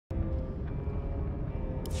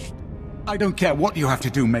I don't care what you have to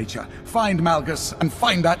do, Major. Find Malgus and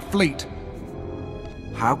find that fleet.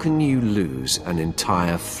 How can you lose an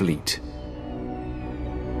entire fleet?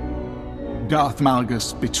 Darth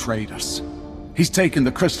Malgus betrayed us. He's taken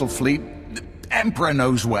the Crystal Fleet, the Emperor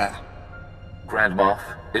knows where. Grand Moff,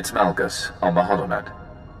 it's Malgus on the HoloNet.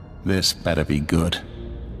 This better be good.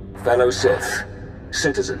 Fellow Sith,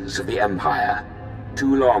 citizens of the Empire,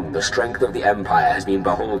 too long the strength of the Empire has been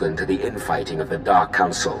beholden to the infighting of the Dark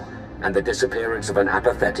Council and the disappearance of an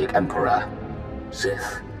apathetic Emperor.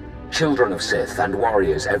 Sith, children of Sith and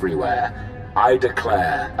warriors everywhere, I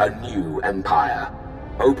declare a new Empire,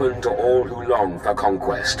 open to all who long for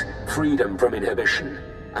conquest, freedom from inhibition,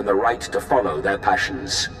 and the right to follow their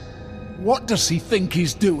passions. What does he think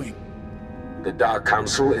he's doing? The Dark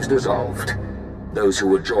Council is dissolved. Those who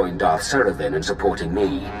would join Darth Seraphim in supporting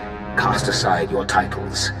me, cast aside your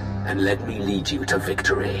titles, and let me lead you to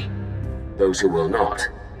victory. Those who will not,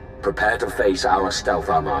 prepare to face our stealth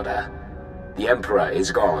armada. The Emperor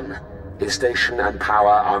is gone. His station and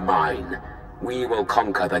power are mine. We will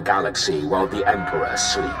conquer the galaxy while the Emperor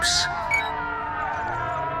sleeps.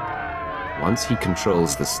 Once he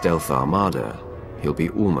controls the stealth armada, he'll be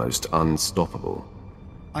almost unstoppable.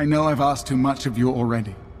 I know I've asked too much of you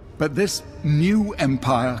already, but this new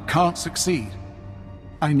Empire can't succeed.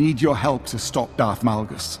 I need your help to stop Darth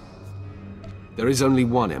Malgus. There is only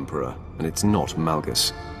one Emperor, and it's not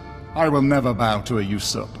Malgus. I will never bow to a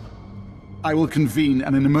usurper. I will convene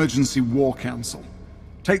an emergency war council.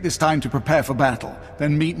 Take this time to prepare for battle,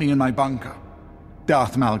 then meet me in my bunker.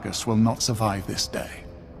 Darth Malgus will not survive this day.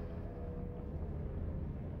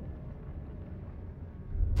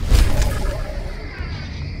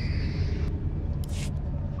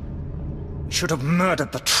 Should have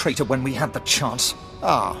murdered the traitor when we had the chance.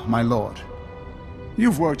 Ah, my lord.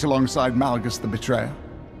 You've worked alongside Malgus the Betrayer.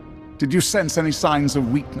 Did you sense any signs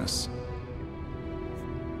of weakness?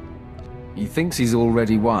 He thinks he's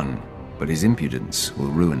already won, but his impudence will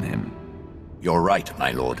ruin him. You're right,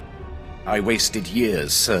 my lord. I wasted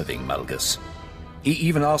years serving Malgus. He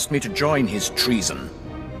even asked me to join his treason.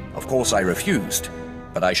 Of course I refused,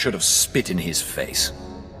 but I should have spit in his face.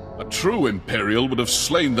 A true Imperial would have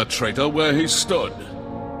slain the traitor where he stood.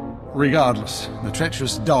 Regardless, the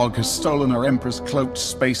treacherous dog has stolen our Emperor's cloaked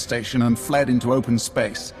space station and fled into open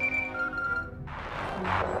space.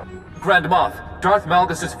 Grand Moff, Darth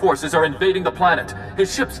Malgus' forces are invading the planet.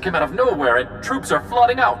 His ships came out of nowhere and troops are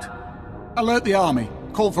flooding out. Alert the army.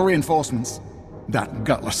 Call for reinforcements. That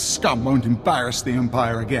gutless scum won't embarrass the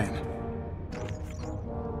Empire again.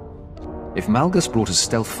 If Malgus brought a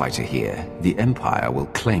stealth fighter here, the Empire will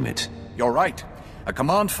claim it. You're right. A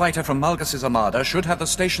command fighter from Malgus' armada should have the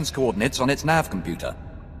station's coordinates on its nav computer.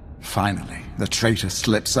 Finally, the traitor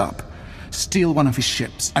slips up. Steal one of his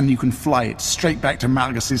ships, and you can fly it straight back to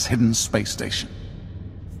Malgus' hidden space station.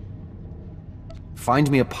 Find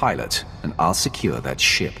me a pilot, and I'll secure that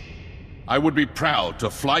ship. I would be proud to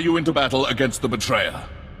fly you into battle against the Betrayer.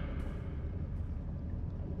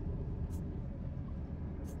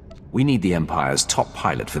 We need the Empire's top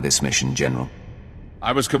pilot for this mission, General.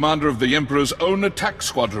 I was commander of the Emperor's own attack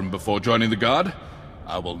squadron before joining the Guard.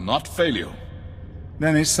 I will not fail you.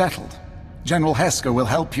 Then it's settled. General Hesker will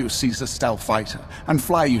help you seize a stealth fighter and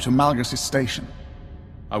fly you to Malgus' station.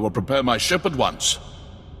 I will prepare my ship at once.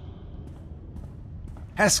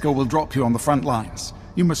 Hesker will drop you on the front lines.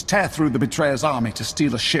 You must tear through the Betrayer's army to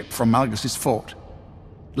steal a ship from Malgus' fort.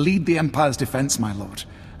 Lead the Empire's defense, my lord,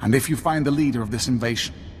 and if you find the leader of this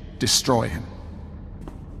invasion, destroy him.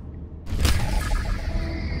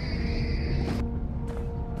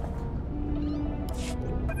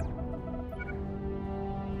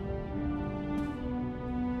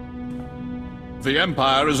 The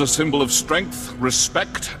Empire is a symbol of strength,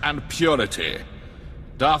 respect, and purity.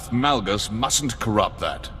 Darth Malgus mustn't corrupt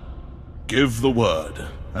that. Give the word,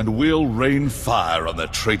 and we'll rain fire on the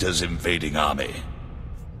traitor's invading army.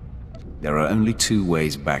 There are only two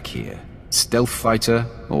ways back here. Stealth fighter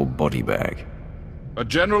or body bag. A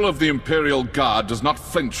general of the Imperial Guard does not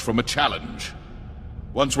flinch from a challenge.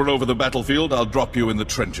 Once we're over the battlefield, I'll drop you in the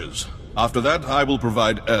trenches. After that, I will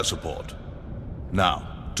provide air support.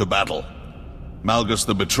 Now, to battle. Malgus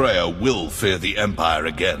the Betrayer will fear the Empire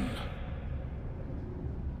again.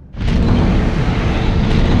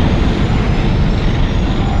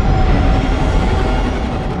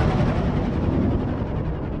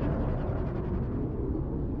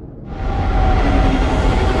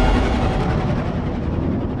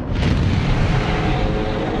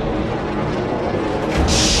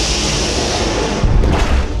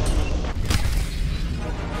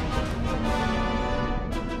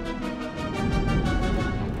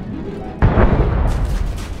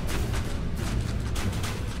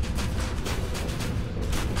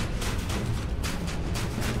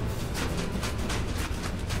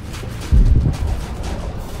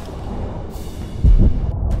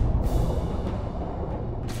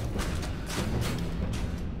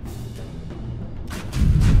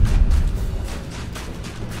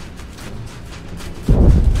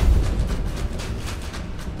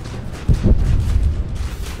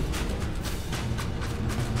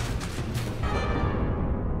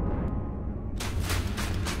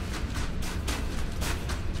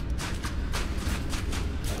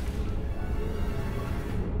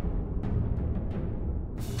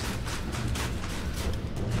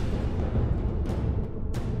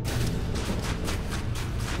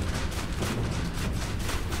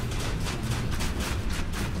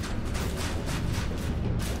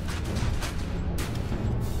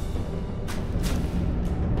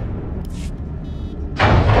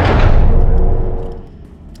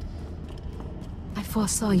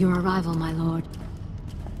 foresaw your arrival, my lord.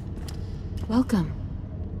 Welcome.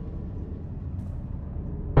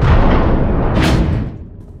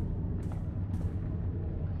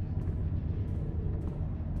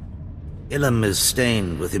 Ilum is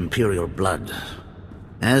stained with Imperial blood.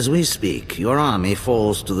 As we speak, your army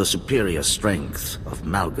falls to the superior strength of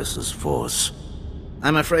Malgus's force.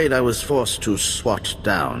 I'm afraid I was forced to swat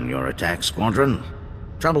down your attack squadron.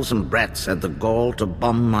 Troublesome brats had the gall to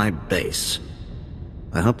bomb my base.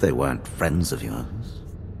 I hope they weren't friends of yours.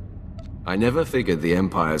 I never figured the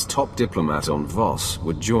Empire's top diplomat on Voss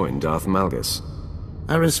would join Darth Malgus.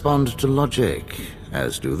 I respond to logic,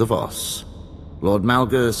 as do the Voss. Lord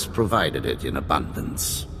Malgus provided it in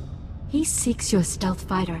abundance. He seeks your stealth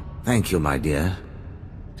fighter. Thank you, my dear.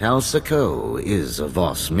 Tal Sako is a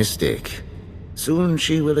Voss mystic. Soon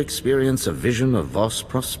she will experience a vision of Voss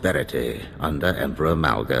prosperity under Emperor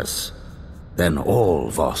Malgus. Then all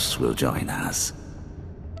Voss will join us.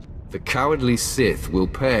 The cowardly Sith will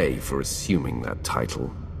pay for assuming that title.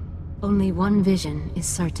 Only one vision is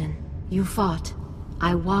certain. You fought.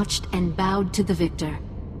 I watched and bowed to the victor.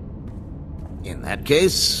 In that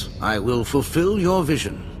case, I will fulfill your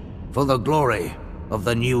vision for the glory of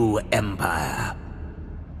the new Empire.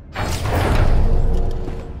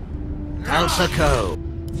 Tal Sako.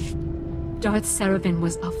 Darth Seravan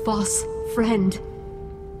was a Voss friend.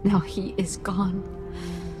 Now he is gone.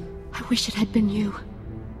 I wish it had been you.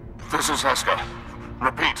 This is Heska.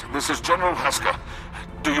 Repeat, this is General Heska.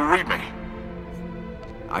 Do you read me?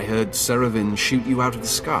 I heard Seravan shoot you out of the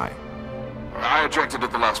sky. I ejected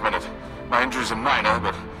at the last minute. My injuries are minor,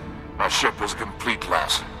 but my ship was a complete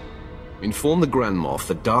loss. Inform the Grand Moff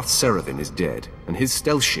that Darth Seravan is dead, and his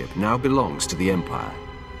stealth ship now belongs to the Empire.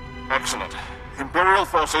 Excellent. Imperial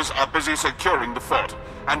forces are busy securing the fort,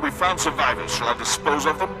 and we found survivors. Shall I dispose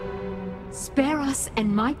of them? Spare us,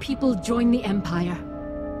 and my people join the Empire.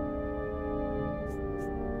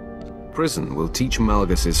 Prison will teach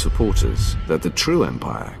Malgus' supporters that the true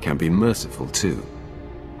Empire can be merciful too.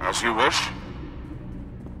 As you wish.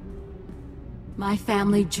 My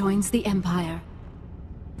family joins the Empire.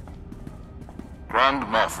 Grand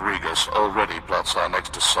Moff Regus already plots our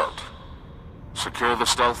next assault. Secure the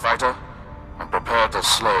stealth fighter, and prepare to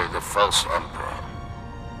slay the false Emperor.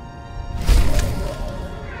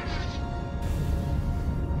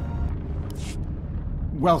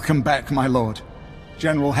 Welcome back, my lord.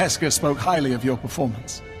 General Heska spoke highly of your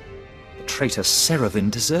performance. The traitor Seravan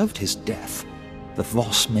deserved his death. The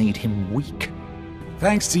Voss made him weak.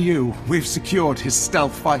 Thanks to you, we've secured his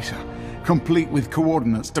stealth fighter, complete with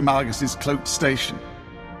coordinates to Malgus' cloaked station.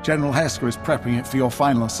 General Heska is prepping it for your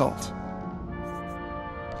final assault.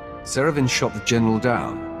 Seravan shot the General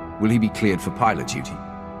down. Will he be cleared for pilot duty?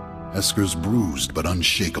 Hesker's bruised but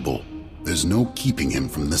unshakable. There's no keeping him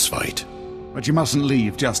from this fight. But you mustn't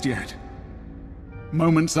leave just yet.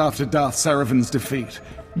 Moments after Darth Seravan's defeat,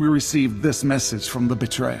 we received this message from the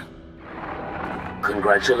betrayer.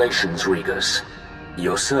 Congratulations, Regus.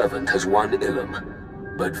 Your servant has won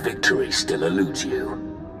Ilum, but victory still eludes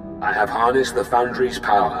you. I have harnessed the Foundry's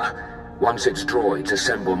power. Once its droids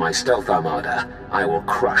assemble my stealth armada, I will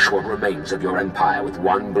crush what remains of your empire with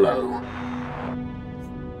one blow.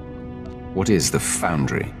 What is the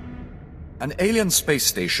Foundry? An alien space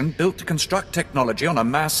station built to construct technology on a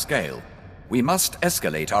mass scale. We must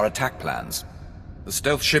escalate our attack plans. The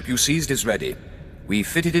stealth ship you seized is ready. We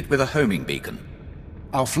fitted it with a homing beacon.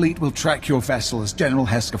 Our fleet will track your vessel as General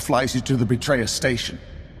Heska flies you to the Betrayer station.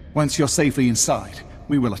 Once you're safely inside,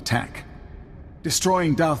 we will attack.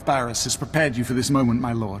 Destroying Darth Barris has prepared you for this moment,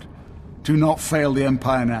 my lord. Do not fail the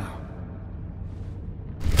Empire now.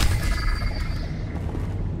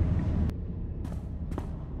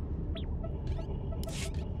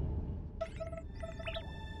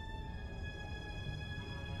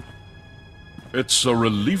 It's a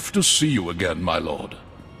relief to see you again, my lord.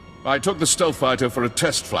 I took the stealth fighter for a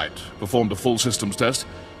test flight, performed a full systems test.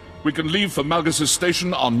 We can leave for Malgus'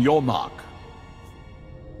 station on your mark.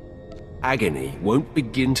 Agony won't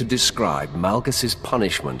begin to describe Malgus'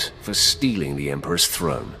 punishment for stealing the Emperor's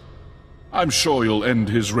throne. I'm sure you'll end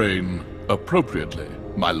his reign appropriately,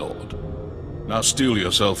 my lord. Now steel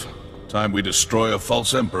yourself. Time we destroy a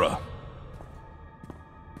false Emperor.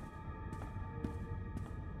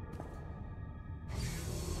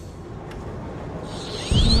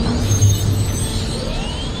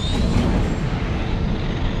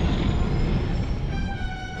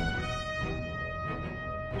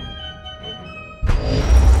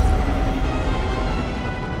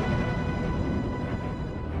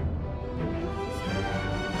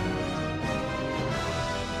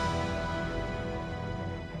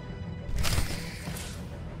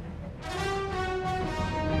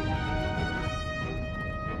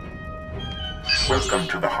 Welcome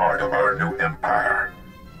to the heart of our new empire.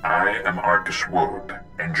 I am Arcus Wood,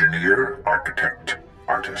 engineer, architect,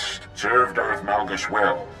 artist. Serve Darth Malgus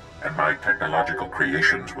well, and my technological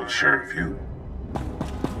creations will serve you.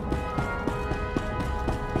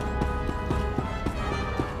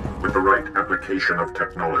 With the right application of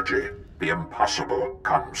technology, the impossible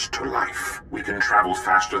comes to life. We can travel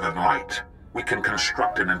faster than light. We can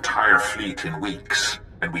construct an entire fleet in weeks,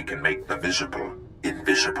 and we can make the visible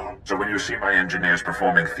invisible. So when you see my engineers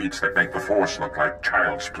performing feats that make the Force look like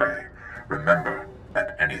child's play, remember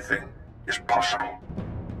that anything is possible.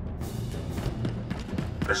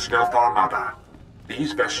 The Stealth Armada.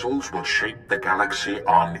 These vessels will shape the galaxy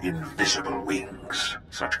on invisible wings.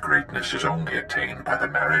 Such greatness is only attained by the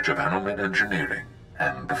marriage of animate engineering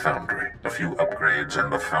and the Foundry. A few upgrades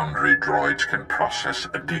and the Foundry droids can process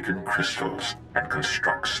Adegan crystals and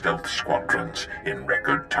construct stealth squadrons in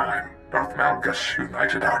record time. Darth Malgus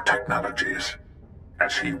united our technologies,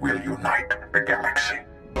 as he will unite the galaxy.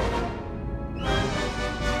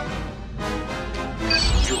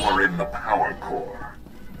 You are in the power core,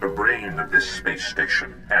 the brain of this space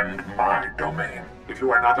station, and my domain. If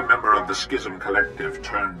you are not a member of the Schism Collective,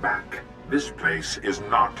 turn back. This place is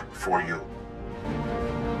not for you.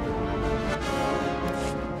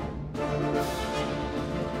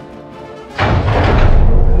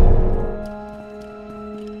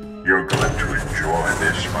 You're going to enjoy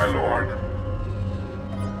this, my lord.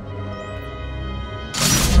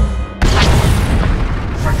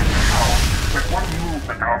 Such power. With one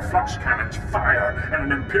movement, our flux cannons fire,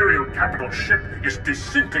 and an Imperial capital ship is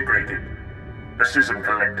disintegrated. The Schism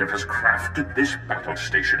Collective has crafted this battle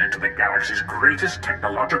station into the galaxy's greatest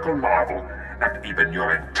technological marvel, that even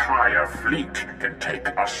your entire fleet can take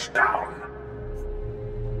us down.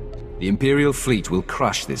 The Imperial fleet will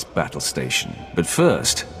crush this battle station, but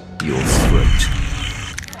first, your throat.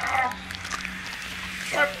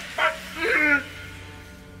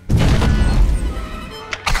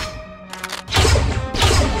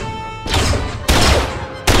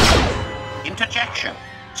 Interjection.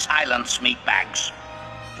 Silence, meatbags.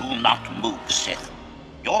 Do not move, Sith.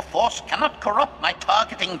 Your force cannot corrupt my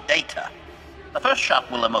targeting data. The first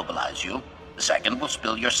shot will immobilize you. The second will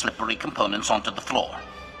spill your slippery components onto the floor.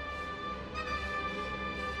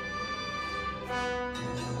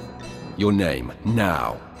 Your name,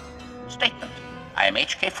 now. Statement. I am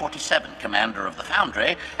HK-47, commander of the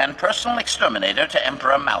Foundry, and personal exterminator to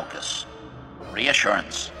Emperor Malgus.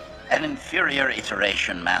 Reassurance. An inferior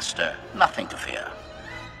iteration, Master. Nothing to fear.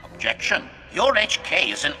 Objection. Your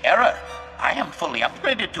HK is in error. I am fully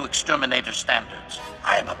upgraded to exterminator standards.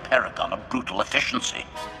 I am a paragon of brutal efficiency.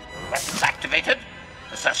 Weapons activated?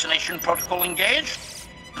 Assassination protocol engaged?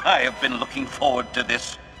 I have been looking forward to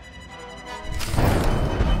this.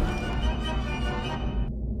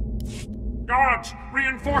 Guards!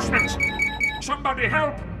 Reinforcements! Somebody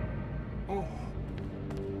help! Oh.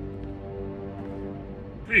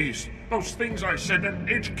 Please, those things I said at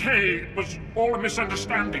HK was all a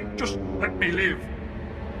misunderstanding. Just let me live.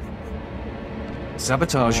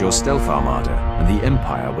 Sabotage your stealth armada, and the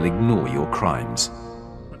Empire will ignore your crimes.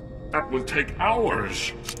 That will take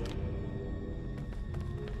hours.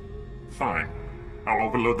 Fine. I'll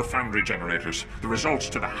overload the Foundry generators. The results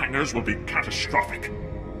to the hangars will be catastrophic.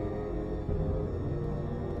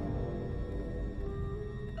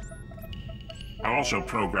 I'll also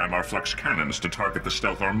program our flux cannons to target the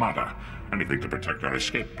stealth armada. Anything to protect our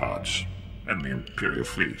escape pods. And the Imperial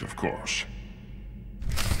fleet, of course.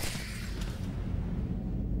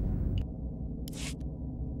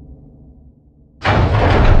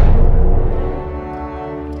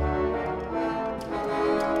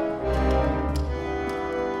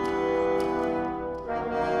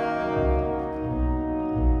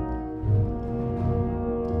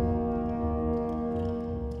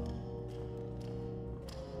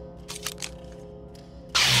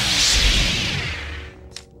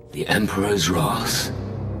 The Emperor's wrath.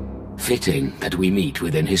 Fitting that we meet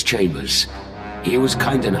within his chambers. He was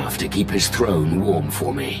kind enough to keep his throne warm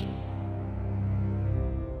for me.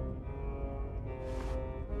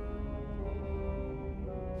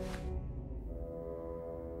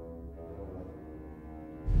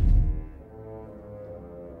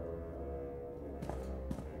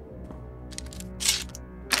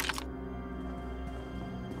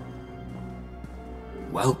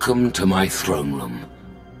 Welcome to my throne room.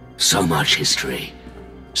 So much history.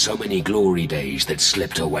 So many glory days that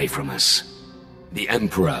slipped away from us. The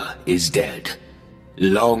Emperor is dead.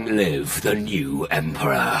 Long live the new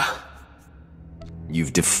Emperor.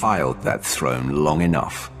 You've defiled that throne long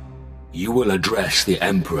enough. You will address the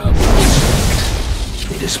Emperor with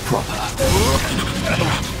respect. It is proper.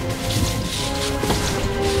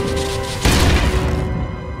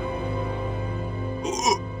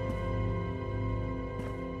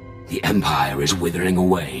 The Empire is withering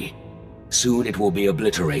away. Soon it will be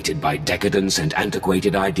obliterated by decadence and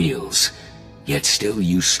antiquated ideals. Yet still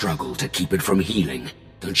you struggle to keep it from healing,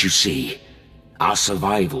 don't you see? Our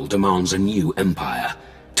survival demands a new empire,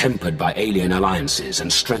 tempered by alien alliances and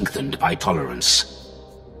strengthened by tolerance.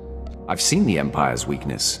 I've seen the Empire's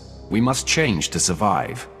weakness. We must change to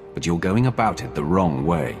survive, but you're going about it the wrong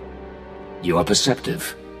way. You are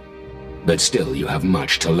perceptive, but still you have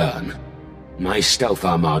much to learn. My stealth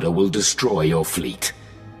armada will destroy your fleet,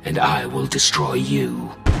 and I will destroy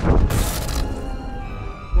you.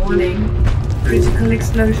 Warning. Critical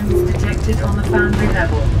explosions detected on the Foundry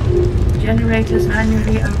level. Generators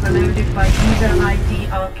manually overloaded by user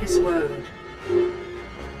ID Arcus Road.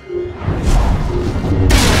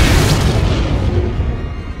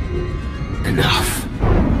 Enough.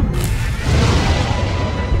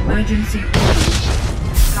 Emergency warning.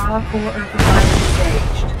 Power core override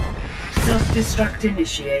engaged. Self-destruct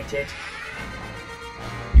initiated.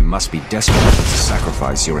 You must be desperate to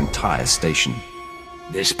sacrifice your entire station.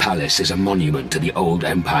 This palace is a monument to the old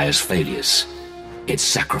Empire's failures. Its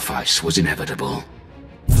sacrifice was inevitable.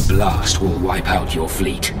 The blast will wipe out your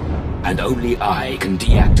fleet, and only I can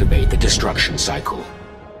deactivate the destruction cycle.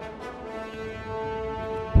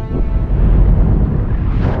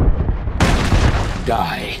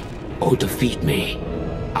 Die, or defeat me.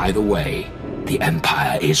 Either way, the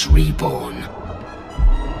Empire is reborn.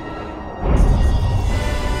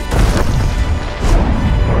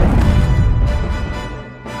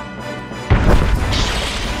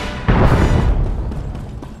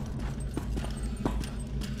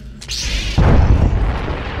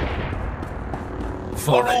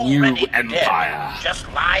 For a new Empire. Just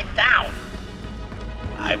lie down.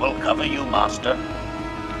 I will cover you, Master.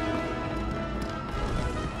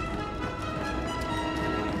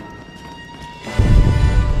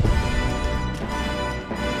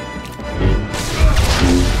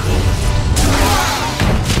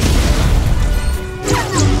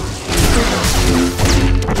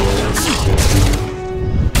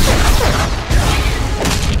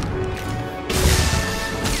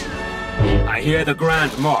 I hear the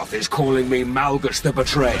Grand Moff is calling me Malgus the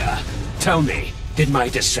Betrayer. Tell me, did my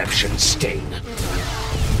deception sting?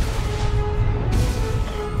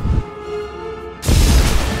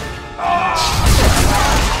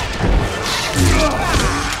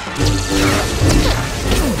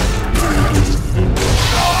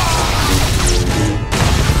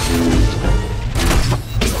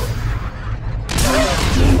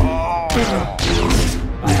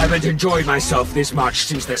 I haven't enjoyed myself this much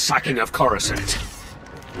since the sacking of Coruscant.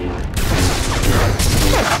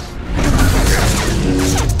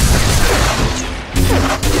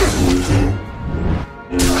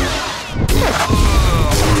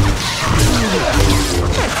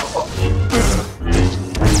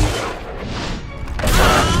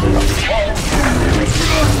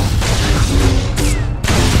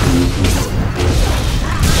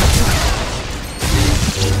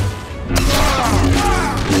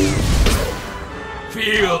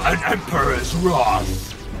 Feel an Emperor's wrath.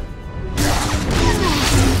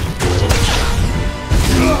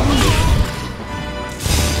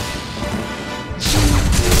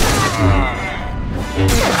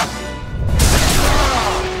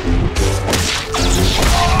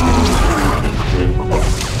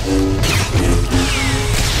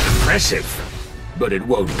 Impressive, but it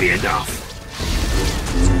won't be enough.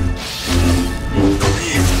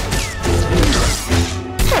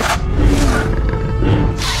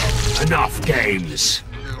 Enough games.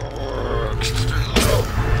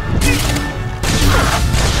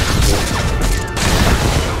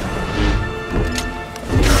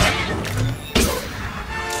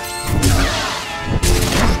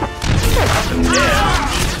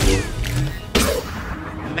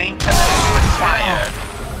 Maintenance required.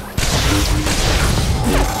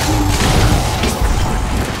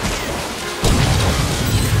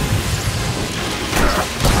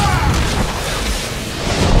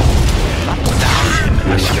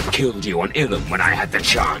 I should have killed you on Ilum when I had the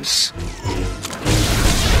chance.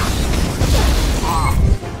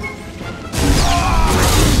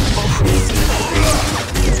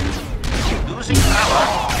 Losing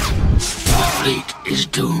power. The fleet is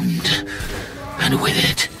doomed, and with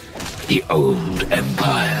it, the old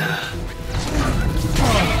Empire.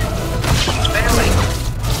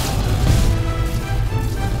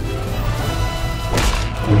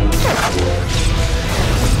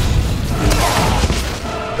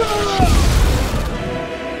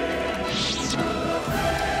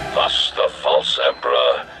 Thus the false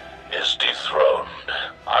Emperor is dethroned.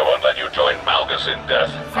 I won't let you join Malgus in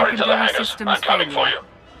death. Hurry to the hangars. I'm coming for you.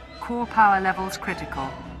 Core power levels critical.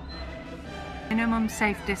 Minimum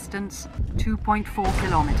safe distance, 2.4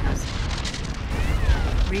 kilometers.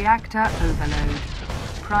 Reactor overload.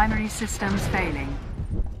 Primary systems failing.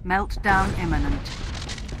 Meltdown imminent.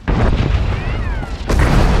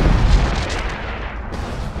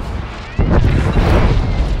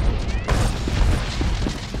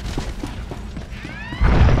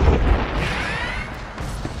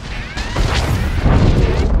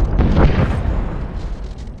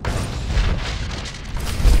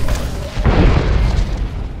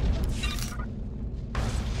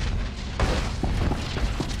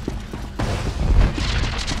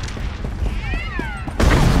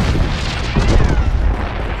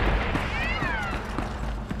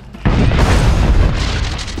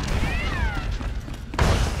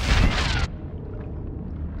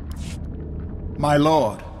 My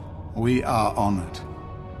lord, we are honored.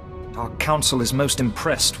 Our council is most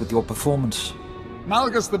impressed with your performance.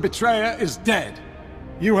 Malgus the Betrayer is dead.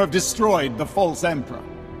 You have destroyed the false Emperor.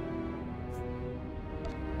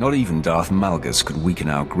 Not even Darth Malgus could weaken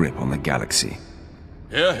our grip on the galaxy.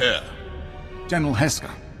 Hear, hear. General Heska,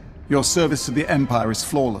 your service to the Empire is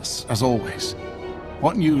flawless, as always.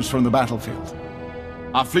 What news from the battlefield?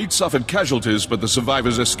 Our fleet suffered casualties, but the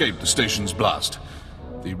survivors escaped the station's blast.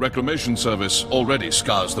 The Reclamation Service already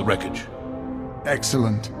scars the wreckage.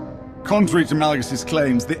 Excellent. Contrary to Malgus'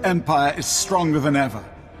 claims, the Empire is stronger than ever.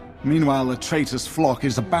 Meanwhile, the traitor's flock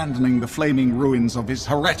is abandoning the flaming ruins of his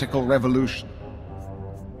heretical revolution.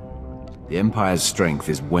 The Empire's strength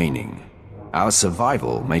is waning. Our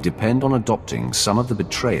survival may depend on adopting some of the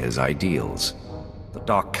Betrayer's ideals. The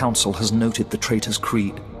Dark Council has noted the traitor's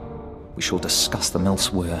creed. We shall discuss them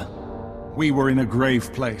elsewhere. We were in a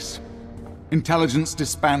grave place. Intelligence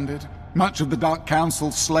disbanded, much of the Dark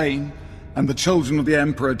Council slain, and the children of the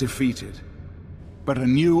Emperor defeated. But a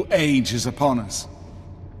new age is upon us.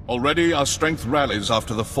 Already our strength rallies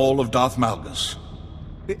after the fall of Darth Malgus.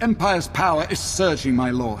 The Empire's power is surging,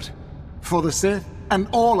 my lord. For the Sith and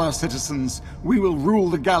all our citizens, we will rule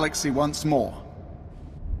the galaxy once more.